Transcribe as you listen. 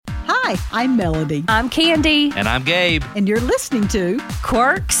Hi, I'm Melody. I'm Candy. And I'm Gabe. And you're listening to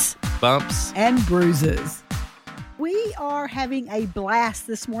Quirks, Bumps, and Bruises. We are having a blast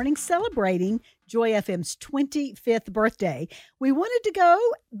this morning celebrating Joy FM's 25th birthday. We wanted to go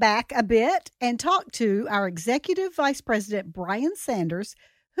back a bit and talk to our Executive Vice President, Brian Sanders,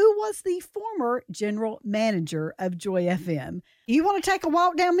 who was the former general manager of Joy FM. You want to take a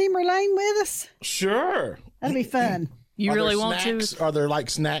walk down memory lane with us? Sure. That'd be fun. You really want to? Are there like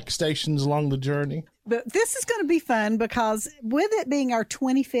snack stations along the journey? But this is going to be fun because with it being our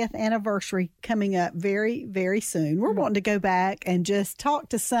 25th anniversary coming up very, very soon, we're wanting to go back and just talk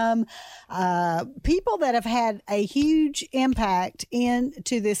to some people that have had a huge impact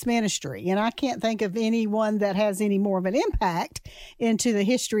into this ministry. And I can't think of anyone that has any more of an impact into the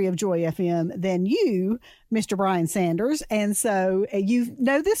history of Joy FM than you, Mr. Brian Sanders. And so you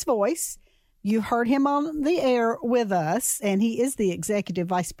know this voice. You heard him on the air with us, and he is the Executive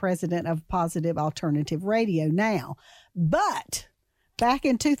Vice President of Positive Alternative Radio now. But back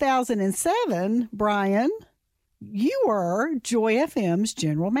in 2007, Brian, you were Joy FM's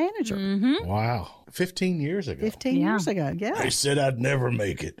general manager. Mm-hmm. Wow. 15 years ago. 15 years ago, yeah. They said I'd never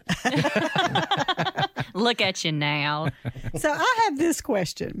make it. Look at you now. So I have this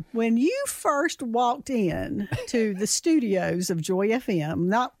question. When you first walked in to the studios of Joy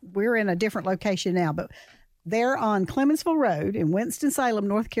FM, we're in a different location now, but they're on Clemensville Road in Winston-Salem,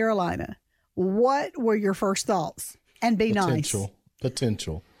 North Carolina. What were your first thoughts? And be nice.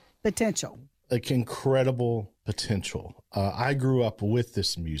 Potential. Like incredible potential. I grew up with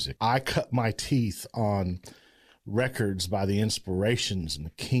this music. I cut my teeth on records by the Inspirations and the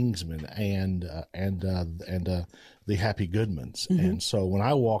Kingsmen and the Happy Goodmans. Mm-hmm. And so when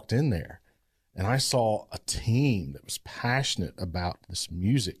I walked in there and I saw a team that was passionate about this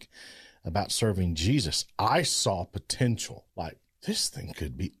music, about serving Jesus, I saw potential. Like, this thing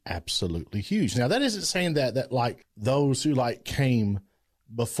could be absolutely huge. Now, that isn't saying that like those who like came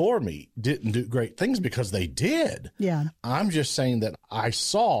before me didn't do great things, because they did. Yeah. I'm just saying that I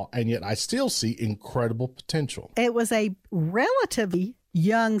saw, and yet I still see incredible potential. It was a relatively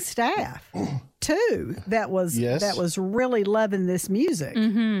young staff too that was really loving this music.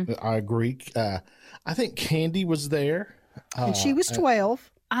 Mm-hmm. I agree. I think Candy was there. And she was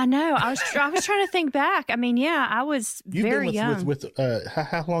 12. I know. I was trying to think back. I mean, yeah, I was very young.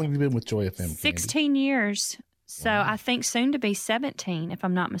 How long have you been with Joy FM, Candy? 16 years. So I think soon to be 17, if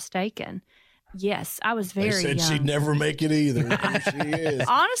I'm not mistaken. Yes, I was very young. They said she'd never make it either. Here she is.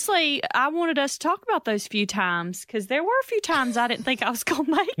 Honestly, I wanted us to talk about those few times, because there were a few times I didn't think I was going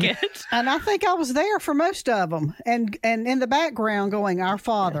to make it. And I think I was there for most of them. And in the background going, "Our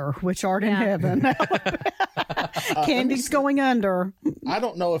Father, which art in heaven." Candy's going under. I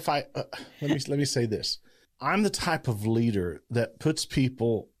don't know if let me say this. I'm the type of leader that puts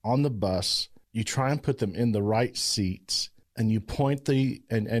people on the bus. You try and put them in the right seats, and you point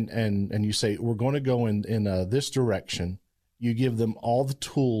and you say, we're going to go in this direction. You give them all the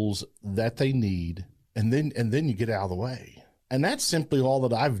tools that they need, and then you get out of the way. And that's simply all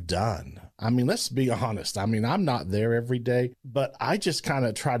that I've done. I mean, let's be honest. I mean, I'm not there every day, but I just kind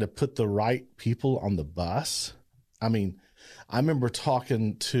of try to put the right people on the bus. I mean, I remember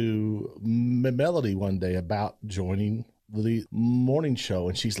talking to Melody one day about joining the morning show,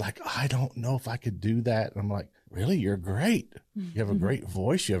 and she's like, I don't know if I could do that. And I'm like, really? You're great. You have a great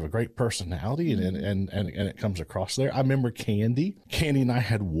voice. You have a great personality, and it comes across there. I remember Candy and I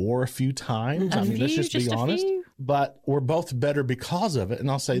had war a few times. Let's just be honest. But we're both better because of it.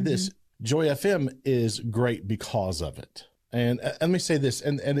 And I'll say this, Joy FM is great because of it. And let me say this,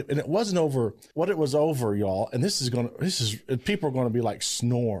 and it wasn't over what it was over, y'all. And people are going to be like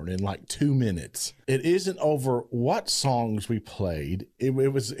snoring in like 2 minutes. It isn't over what songs we played. It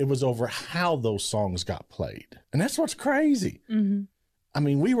was over how those songs got played. And that's what's crazy. Mm-hmm. I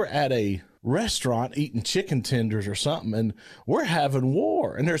mean, we were at a restaurant eating chicken tenders or something, and we're having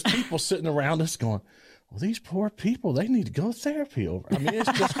war. And there's people sitting around us going, well, these poor people, they need to go to therapy over. I mean,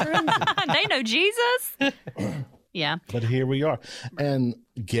 it's just crazy. They know Jesus. Yeah. But here we are. And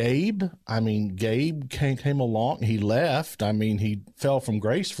Gabe came along. He left. I mean, he fell from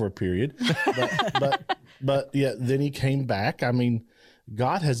grace for a period. But yeah, then he came back. I mean,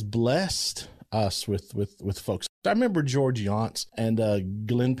 God has blessed us with folks. I remember George Yantz and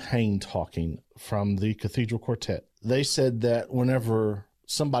Glenn Payne talking from the Cathedral Quartet. They said that whenever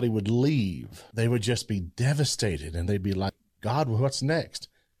somebody would leave, they would just be devastated, and they'd be like, God, what's next?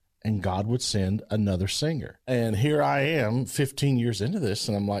 And God would send another singer. And here I am 15 years into this,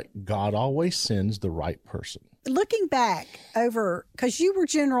 and I'm like, God always sends the right person. Looking back over, because you were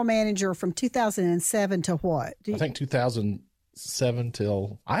general manager from 2007 to what? I think 2000 87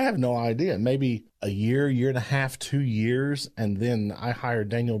 till, I have no idea, maybe a year, year and a half, 2 years. And then I hired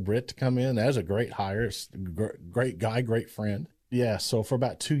Daniel Britt to come in. That was a great hire. Great guy, great friend. Yeah. So for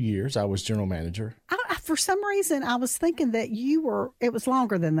about 2 years, I was general manager. For some reason, I was thinking that it was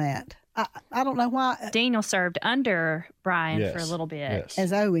longer than that. I don't know why. Daniel served under Brian Yes, for a little bit. yes.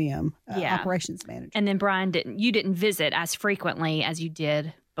 As OEM, Yeah. operations manager. And then Brian you didn't visit as frequently as you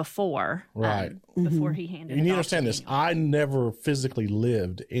did before. Right. Before he handed You it need to off understand this. Daniel. I never physically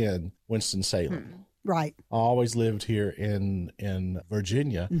lived in Winston-Salem. Right. I always lived here in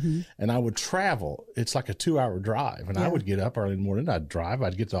Virginia, and I would travel. It's like a 2-hour drive, and I would get up early in the morning. I'd drive.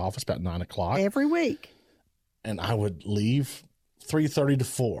 I'd get to the office about 9 o'clock, Every week. and I would leave 3:30 to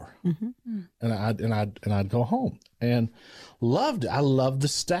 4, and I'd go home. And loved it. I loved the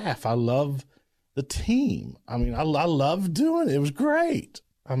staff. I loved the team. I mean, I loved doing it. It was great.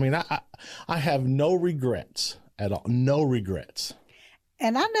 I mean, I have no regrets at all. No regrets.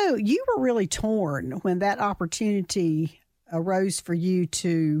 And I know you were really torn when that opportunity arose for you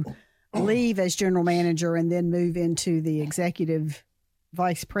to leave as general manager and then move into the executive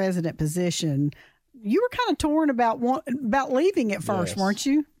vice president position. You were kind of torn about leaving at first, Yes. weren't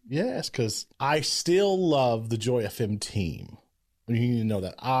you? Yes, because I still love the Joy FM team. You need to know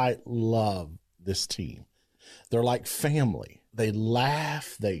that I love this team. They're like family. They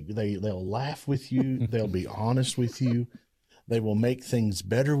laugh. They'll laugh with you. They'll be honest with you. They will make things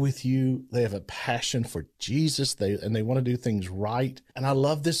better with you. They have a passion for Jesus. They want to do things right. And I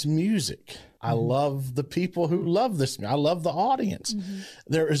love this music. I love the people who love this. I love the audience.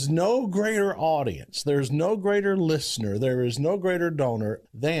 There is no greater audience. There's no greater listener. There is no greater donor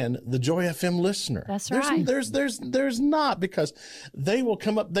than the Joy FM listener. That's right. There's not, because they will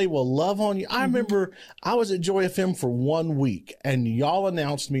come up. They will love on you. I remember I was at Joy FM for 1 week, and y'all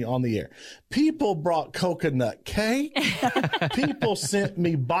announced me on the air. People brought coconut cake. People sent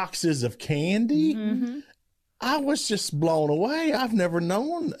me boxes of candy. I was just blown away. I've never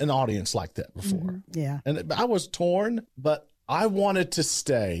known an audience like that before. Yeah. And I was torn, but I wanted to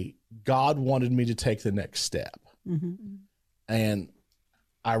stay. God wanted me to take the next step. And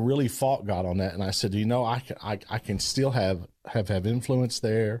I really fought God on that. And I said, I can still have influence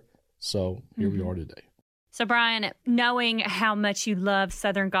there. So here we are today. So, Brian, knowing how much you love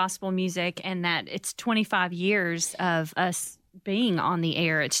Southern gospel music and that it's 25 years of us being on the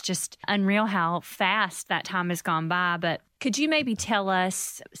air, it's just unreal how fast that time has gone by. But could you maybe tell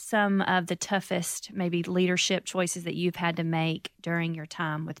us some of the toughest maybe leadership choices that you've had to make during your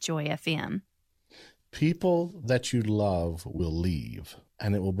time with Joy FM? People that you love will leave,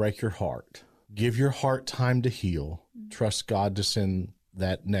 and it will break your heart. Give your heart time to heal. Trust God to send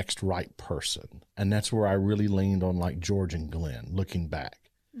that next right person. And that's where I really leaned on, like George and Glenn, looking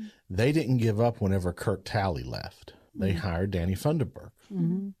back. They didn't give up whenever Kirk Talley left. They hired Danny Funderburk.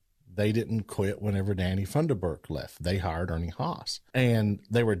 They didn't quit whenever Danny Funderburk left. They hired Ernie Haas. And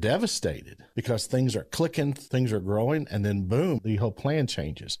they were devastated because things are clicking, things are growing, and then boom, the whole plan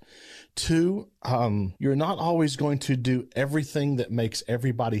changes. 2, you're not always going to do everything that makes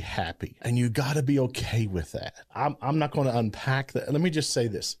everybody happy. And you got to be okay with that. I'm not going to unpack that. Let me just say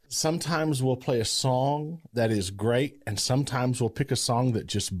this. Sometimes we'll play a song that is great, and sometimes we'll pick a song that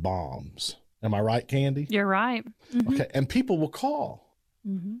just bombs. Am I right, Candy? You're right. Okay. And people will call.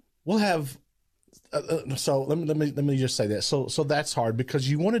 We'll have, so let me just say that. So that's hard because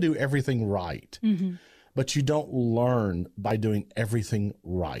you want to do everything right, but you don't learn by doing everything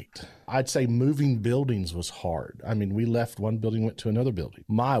right. I'd say moving buildings was hard. I mean, we left one building, went to another building.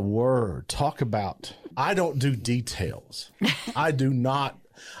 My word, talk about, I don't do details. I do not.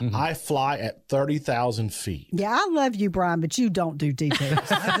 I fly at 30,000 feet. Yeah, I love you, Brian, but you don't do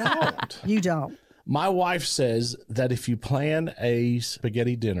details. I don't. You don't. My wife says that if you plan a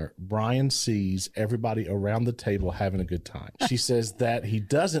spaghetti dinner, Brian sees everybody around the table having a good time. She says that he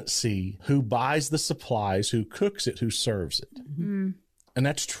doesn't see who buys the supplies, who cooks it, who serves it. And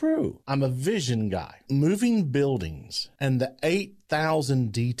that's true. I'm a vision guy. Moving buildings and the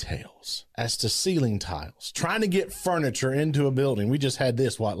 8,000 details as to ceiling tiles, trying to get furniture into a building. We just had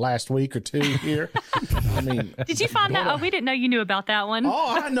this, last week or 2 here? I mean, Did you find that? Oh, we didn't know you knew about that one. oh,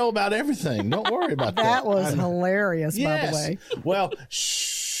 I know about everything. Don't worry about that. That was hilarious, by Yes. the way. Well,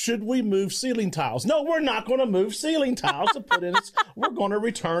 should we move ceiling tiles? No, we're not going to move ceiling tiles to put in. We're going to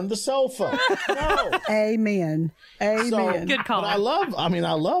return the sofa. No. Amen. Amen. So, Good call. But I love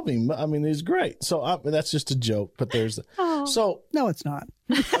him. I mean, he's great. So that's just a joke. But there's so No, it's not.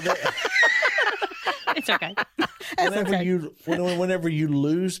 It's okay. whenever you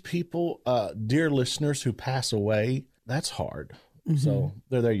lose people, dear listeners who pass away, that's hard. So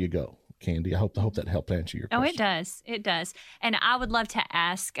there you go. Candy. I hope that helped answer your Oh, question. it does. It does. And I would love to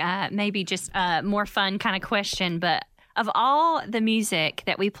ask maybe just a more fun kind of question, but of all the music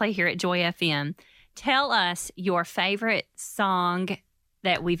that we play here at Joy FM, tell us your favorite song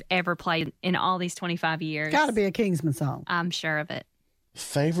that we've ever played in all these 25 years. Got to be a Kingsman song. I'm sure of it.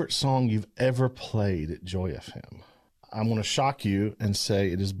 Favorite song you've ever played at Joy FM? I'm going to shock you and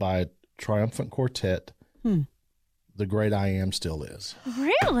say it is by Triumphant Quartet. The Great I Am Still Is.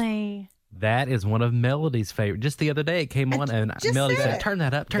 Really? That is one of Melody's favorite. Just the other day it came on and Melody said said, it. turn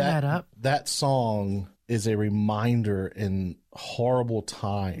that up, turn that up. That song is a reminder in horrible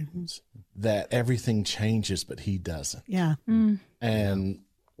times that everything changes, but he doesn't. Yeah. And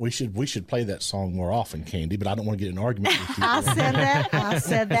we should play that song more often, Candy, but I don't want to get in an argument with you. I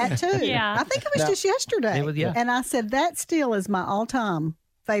said that too. Yeah. I think it was just yesterday. It was, yeah. And I said that still is my all-time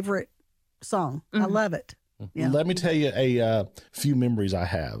favorite song. I love it. Yeah. Let me tell you a few memories I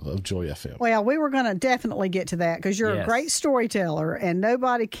have of Joy FM. Well, we were going to definitely get to that because you're a Yes. great storyteller and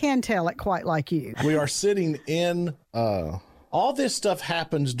nobody can tell it quite like you. We are sitting in all this stuff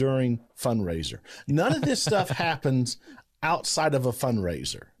happens during fundraiser. None of this stuff happens outside of a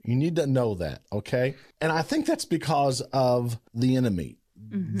fundraiser. You need to know that, okay? And I think that's because of the enemy.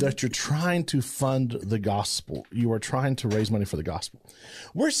 That you're trying to fund the gospel. You are trying to raise money for the gospel.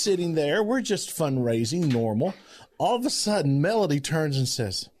 We're sitting there, we're just fundraising, normal. All of a sudden, Melody turns and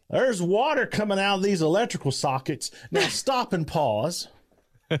says, "There's water coming out of these electrical sockets. Now stop and pause."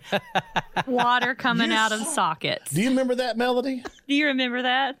 Water coming out of sockets. Do you remember that, Melody? Do you remember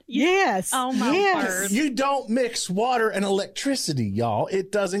that? Yes. Oh, my yes. word. You don't mix water and electricity, y'all. It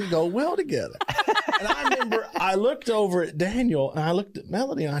doesn't go well together. And I remember I looked over at Daniel and I looked at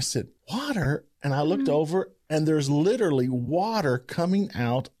Melody and I said, "Water?" And I looked over and there's literally water coming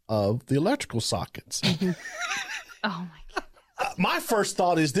out of the electrical sockets. Oh, my God. My first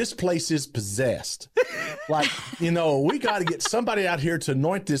thought is this place is possessed. Like, we got to get somebody out here to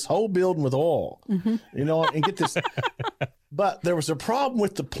anoint this whole building with oil, and get this. But there was a problem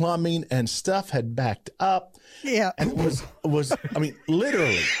with the plumbing and stuff had backed up. Yeah. And it was I mean,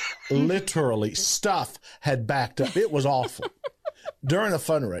 literally stuff had backed up. It was awful during a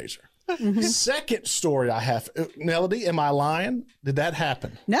fundraiser. Second story I have, Melody, am I lying? Did that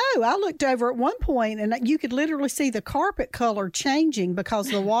happen? No, I looked over at one point and you could literally see the carpet color changing because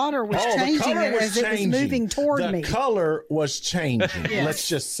the water was changing color was as it was changing. moving toward the me. color was changing. Let's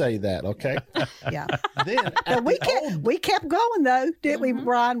just say that, okay? Yeah. Then But at we kept going though, didn't we,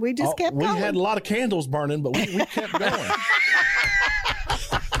 Brian? We just kept we going. had a lot of candles burning, but we kept going.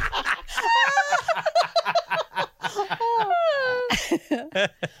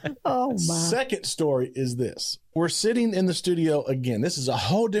 Oh my. Second story is this. We're sitting in the studio again. This is a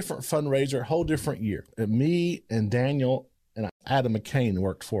whole different fundraiser, whole different year. And me and Daniel and Adam McCain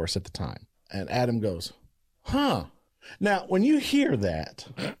worked for us at the time. And Adam goes, "Huh." Now, when you hear that,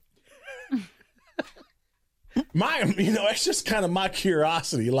 it's just kind of my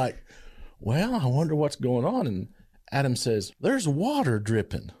curiosity. Like, well, I wonder what's going on. And Adam says, "There's water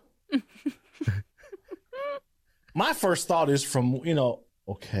dripping." My first thought is from,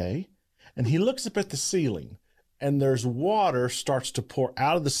 okay. And he looks up at the ceiling and there's water starts to pour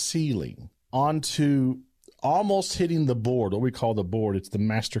out of the ceiling onto almost hitting the board, what we call the board. It's the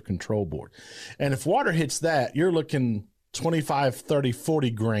master control board. And if water hits that, you're looking 25, 30, 40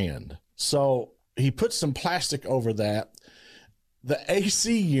 grand. So he put some plastic over that. The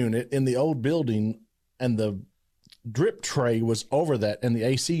AC unit in the old building and the drip tray was over that, and the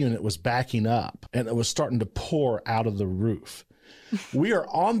AC unit was backing up and it was starting to pour out of the roof. We are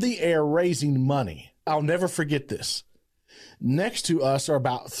on the air raising money. I'll never forget this. Next to us are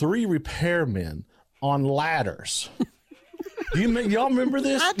about 3 repairmen on ladders. Y'all remember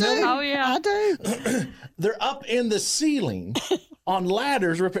this? I do. Oh, yeah. I do. They're up in the ceiling on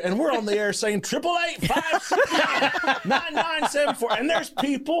ladders, and we're on the air saying 888-569-9974. And there's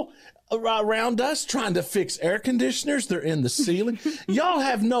people around us trying to fix air conditioners. They're in the ceiling. Y'all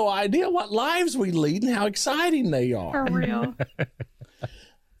have no idea what lives we lead and how exciting they are. For real.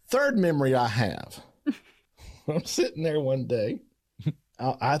 Third memory I have. I'm sitting there one day.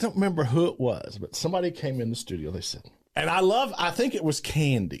 I don't remember who it was, but somebody came in the studio. They said, and I think it was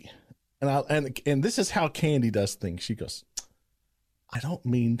Candy. And this is how Candy does things. She goes, "I don't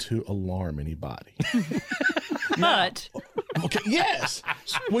mean to alarm anybody." But Okay, yes.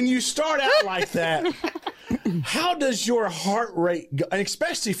 When you start out like that, how does your heart rate go? And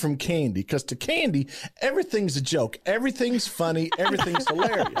especially from Candy, because to Candy, everything's a joke. Everything's funny. Everything's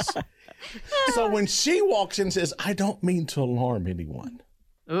hilarious. So when she walks in and says, "I don't mean to alarm anyone."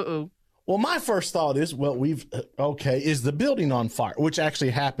 uh-oh. Well, my first thought is, well, is the building on fire? Which actually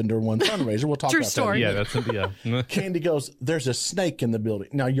happened during one fundraiser. We'll talk True about story. Yeah, that's yeah. Candy goes, there's a snake in the building.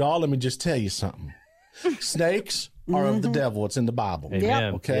 Now, y'all, let me just tell you something. Snakes are of the devil. It's in the Bible.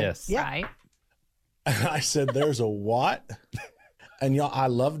 Amen. Okay. Yes. Yeah. Right. And I said, there's a what? And y'all, I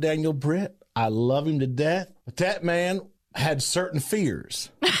love Daniel Britt. I love him to death. But that man had certain fears.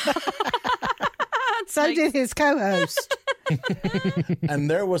 So did his co-host. And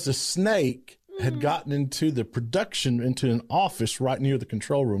there was a snake had gotten into the production, into an office right near the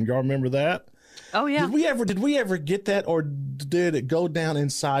control room. Y'all remember that? Oh yeah. Did we ever get that, or did it go down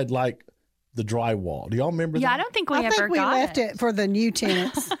inside like the drywall? Do y'all remember that? Yeah, I don't think we I ever think we got left it for the new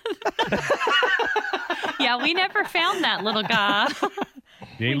tenants. Yeah, we never found that little guy.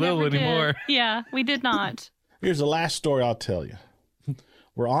 He ain't We little never did. anymore. Yeah, we did not. Here's the last story I'll tell you.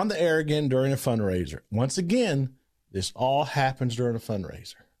 We're on the air again during a fundraiser. Once again, this all happens during a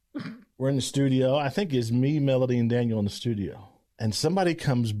fundraiser. We're in the studio. I think it's me, Melody, and Daniel in the studio. And somebody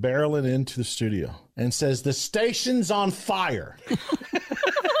comes barreling into the studio and says, the station's on fire.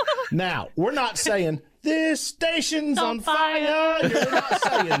 Now, we're not saying, this station's on fire. You're not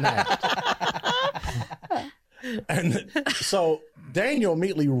saying that. And so Daniel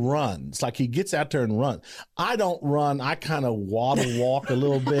immediately runs, like he gets out there and runs. I don't run. I kind of waddle walk a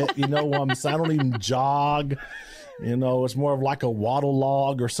little bit. You know what I'm saying? I don't even jog. You know, it's more of like a waddle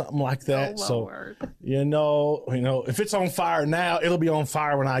log or something like that. Lord. So, you know, if it's on fire now, it'll be on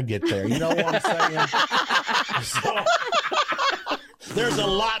fire when I get there. You know what I'm saying? So, there's a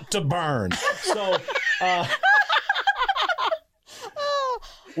lot to burn. So,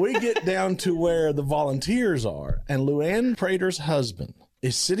 we get down to where the volunteers are, and Luann Prater's husband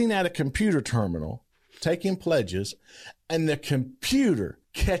is sitting at a computer terminal taking pledges, and the computer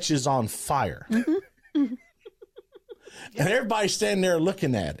catches on fire. And everybody's standing there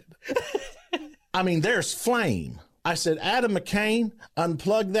looking at it. I mean, there's flame. I said, Adam McCain,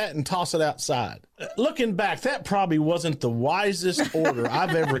 unplug that and toss it outside. Looking back, that probably wasn't the wisest order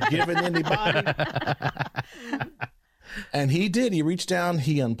I've ever given anybody. And he did. He reached down,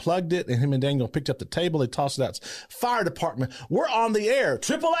 he unplugged it, and him and Daniel picked up the table. They tossed it out. Fire department, we're on the air.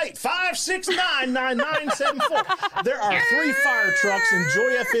 888-569-9974. There are 3 fire trucks in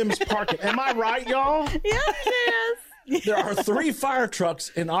Joy FM's parking. Am I right, y'all? Yes. There are 3 fire trucks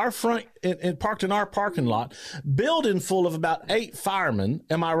in our front, parked in our parking lot, building full of about 8 firemen.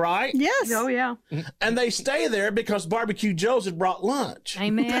 Am I right? Yes. Oh yeah. And they stay there because Barbecue Joe's had brought lunch.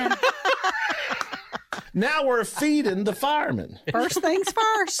 Amen. Now we're feeding the firemen. First things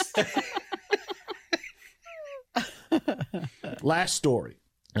first. Last story,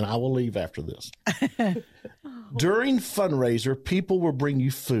 and I will leave after this. During fundraiser, people will bring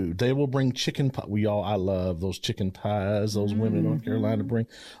you food. They will bring chicken pie. I love those chicken pies. Those women in North Carolina bring.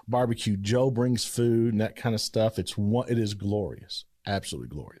 Barbecue Joe brings food and that kind of stuff. It is glorious, absolutely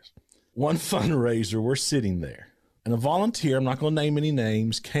glorious. One fundraiser, we're sitting there, and a volunteer, I'm not going to name any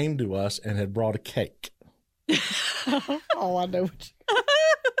names, came to us and had brought a cake. Oh, I know.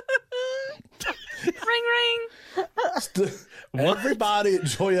 Ring ring. Everybody at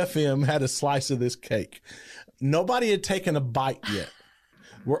Joy FM had a slice of this cake. Nobody had taken a bite yet.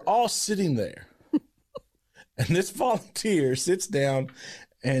 We're all sitting there. And this volunteer sits down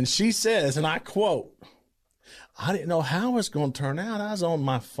and she says, and I quote, I didn't know how it was going to turn out. I was on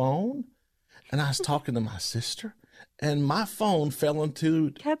my phone and I was talking to my sister, and my phone fell into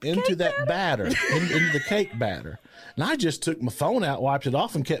that batter, into the cake batter. And I just took my phone out, wiped it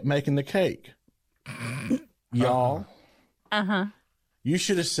off, and kept making the cake. Y'all. You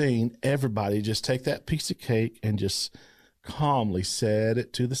should have seen everybody just take that piece of cake and just calmly set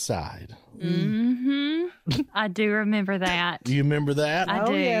it to the side. I do remember that. Do you remember that? I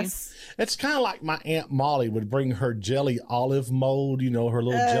do. Yes. It's kind of like my Aunt Molly would bring her jelly olive mold, her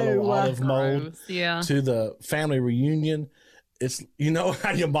little jello olive mold Yeah. to the family reunion. It's,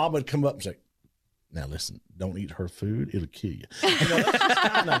 how your mom would come up and say, now listen, don't eat her food. It'll kill you.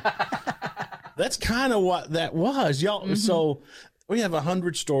 That's kind of what that was, y'all. So we have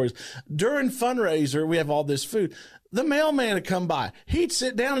 100 stories. During fundraiser, we have all this food. The mailman would come by. He'd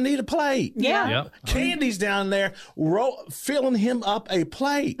sit down and eat a plate. Yeah. Yep. Candy's down there filling him up a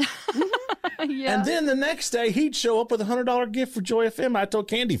plate. Yeah. And then the next day, he'd show up with a $100 gift for Joy FM. I told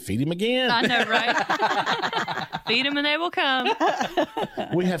Candy, feed him again. I know, right? Feed them and they will come.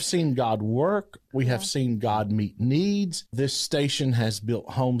 We have seen God work. We have seen God meet needs. This station has built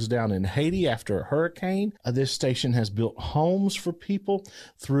homes down in Haiti after a hurricane. This station has built homes for people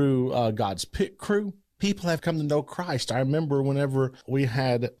through God's Pit Crew. People have come to know Christ. I remember whenever we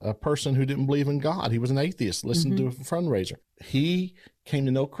had a person who didn't believe in God. He was an atheist, listened to a fundraiser. He came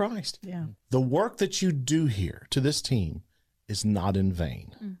to know Christ. Yeah. The work that you do here to this team is not in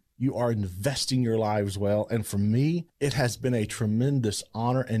vain. You are investing your lives well. And for me, it has been a tremendous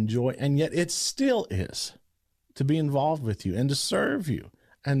honor and joy. And yet it still is to be involved with you and to serve you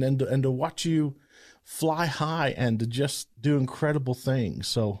and to watch you fly high and to just do incredible things.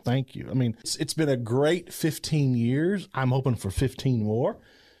 So thank you. I mean, it's been a great 15 years. I'm hoping for 15 more,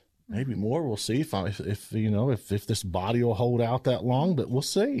 maybe more. We'll see if this body will hold out that long, but we'll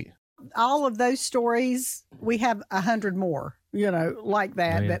see. All of those stories, we have 100 more, like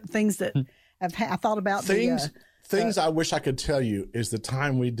that, that things that I thought about. Things I wish I could tell you is the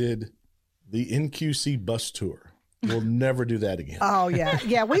time we did the NQC bus tour. We'll never do that again. Oh, yeah.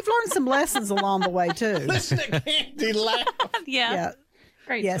 Yeah, we've learned some lessons along the way, too. Listen to Candy laugh. Yeah.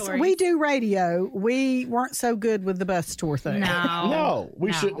 Great stories. We do radio. We weren't so good with the bus tour thing. No,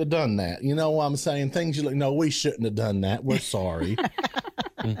 we shouldn't have done that. You know what I'm saying? Things you look, no, we shouldn't have done that. We're sorry.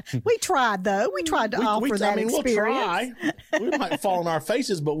 We tried, though. We tried to offer that experience. We'll try. We might fall on our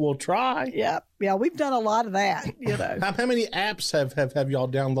faces, but we'll try. Yeah, we've done a lot of that, How many apps have y'all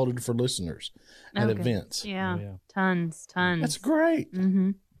downloaded for listeners at events? Yeah. Tons. That's great.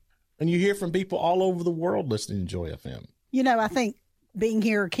 Mm-hmm. And you hear from people all over the world listening to Joy FM. I think being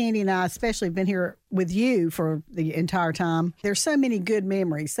here, Candy and I especially have been here with you for the entire time. There's so many good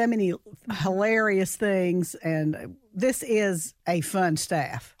memories, so many hilarious things, and this is a fun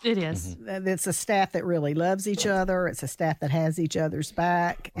staff. It is. It's a staff that really loves each other. It's a staff that has each other's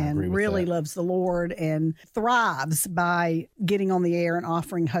back and really loves the Lord and thrives by getting on the air and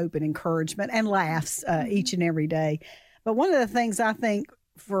offering hope and encouragement and laughs each and every day. But one of the things I think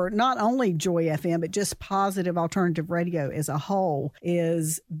for not only Joy FM, but just positive alternative radio as a whole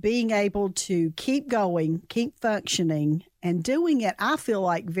is being able to keep going, keep functioning, and doing it, I feel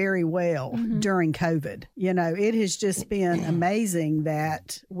like, very well during COVID. It has just been amazing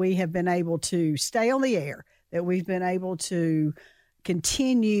that we have been able to stay on the air, that we've been able to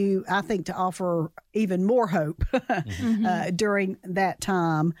continue, I think, to offer even more hope during that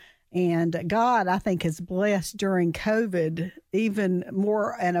time. And God, I think, has blessed during COVID even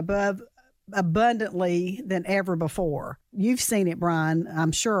more and abundantly than ever before. You've seen it, Brian,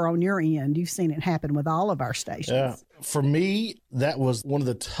 I'm sure on your end. You've seen it happen with all of our stations. Yeah. For me, that was one of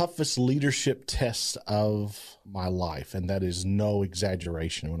the toughest leadership tests of my life. And that is no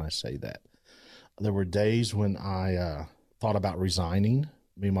exaggeration when I say that. There were days when I thought about resigning.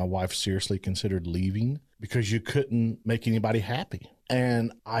 Me and my wife seriously considered leaving because you couldn't make anybody happy.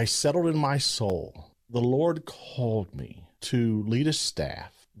 And I settled in my soul. The Lord called me to lead a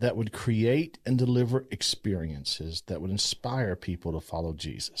staff that would create and deliver experiences that would inspire people to follow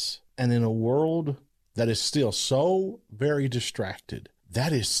Jesus. And in a world that is still so very distracted,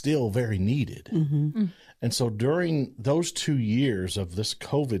 that is still very needed. And so during those 2 years of this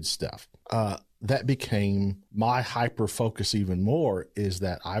COVID stuff, that became my hyper focus even more, is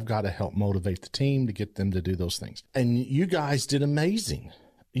that I've got to help motivate the team to get them to do those things. And you guys did amazing.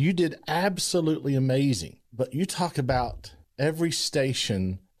 You did absolutely amazing. But you talk about every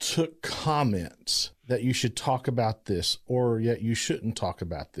station took comments that you should talk about this, or yet you shouldn't talk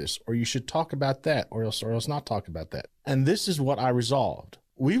about this, or you should talk about that, or else not talk about that. And this is what I resolved.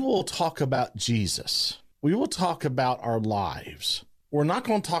 We will talk about Jesus. We will talk about our lives. We're not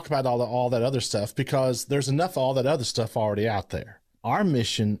going to talk about all that other stuff because there's enough of all that other stuff already out there. Our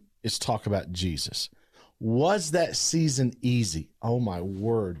mission is talk about Jesus. Was that season easy? Oh, my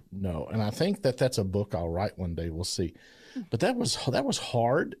word, no. And I think that's a book I'll write one day. We'll see. But that was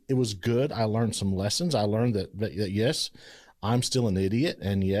hard. It was good. I learned some lessons. I learned that yes, I'm still an idiot,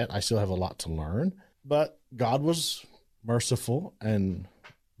 and yet I still have a lot to learn. But God was merciful and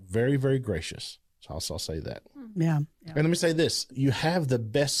very, very gracious. So I'll say that. Yeah. And let me say this. You have the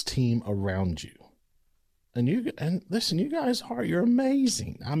best team around you. And listen, you guys you're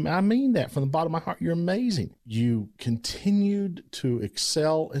amazing. I mean that from the bottom of my heart. You're amazing. You continued to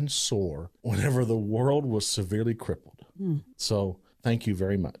excel and soar whenever the world was severely crippled. So thank you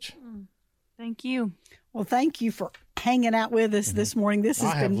very much. Thank you. Well, thank you for hanging out with us this morning. This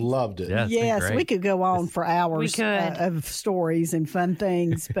has I have loved it. Yeah, it's been yes, great. we could go on for hours We could. Of stories and fun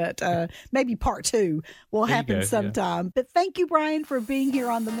things, but maybe part 2 will happen go, sometime. But thank you, Brian, for being here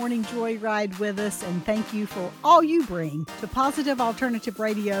on the Morning Joy Ride with us, and thank you for all you bring to Positive Alternative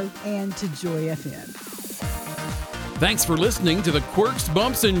Radio and to Joy FM. Thanks for listening to the Quirks,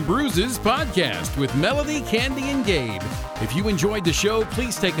 Bumps, and Bruises podcast with Melody, Candy, and Gabe. If you enjoyed the show,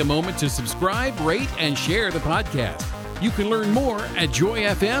 please take a moment to subscribe, rate, and share the podcast. You can learn more at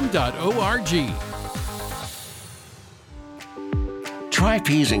joyfm.org. Try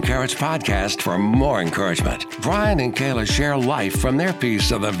Peas and Carrots podcast for more encouragement. Brian and Kayla share life from their piece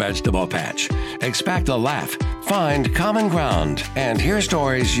of the vegetable patch. Expect a laugh, find common ground, and hear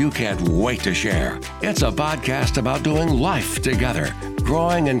stories you can't wait to share. It's a podcast about doing life together,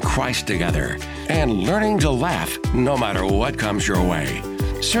 growing in Christ together, and learning to laugh no matter what comes your way.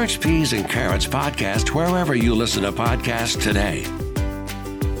 Search Peas and Carrots podcast wherever you listen to podcasts today.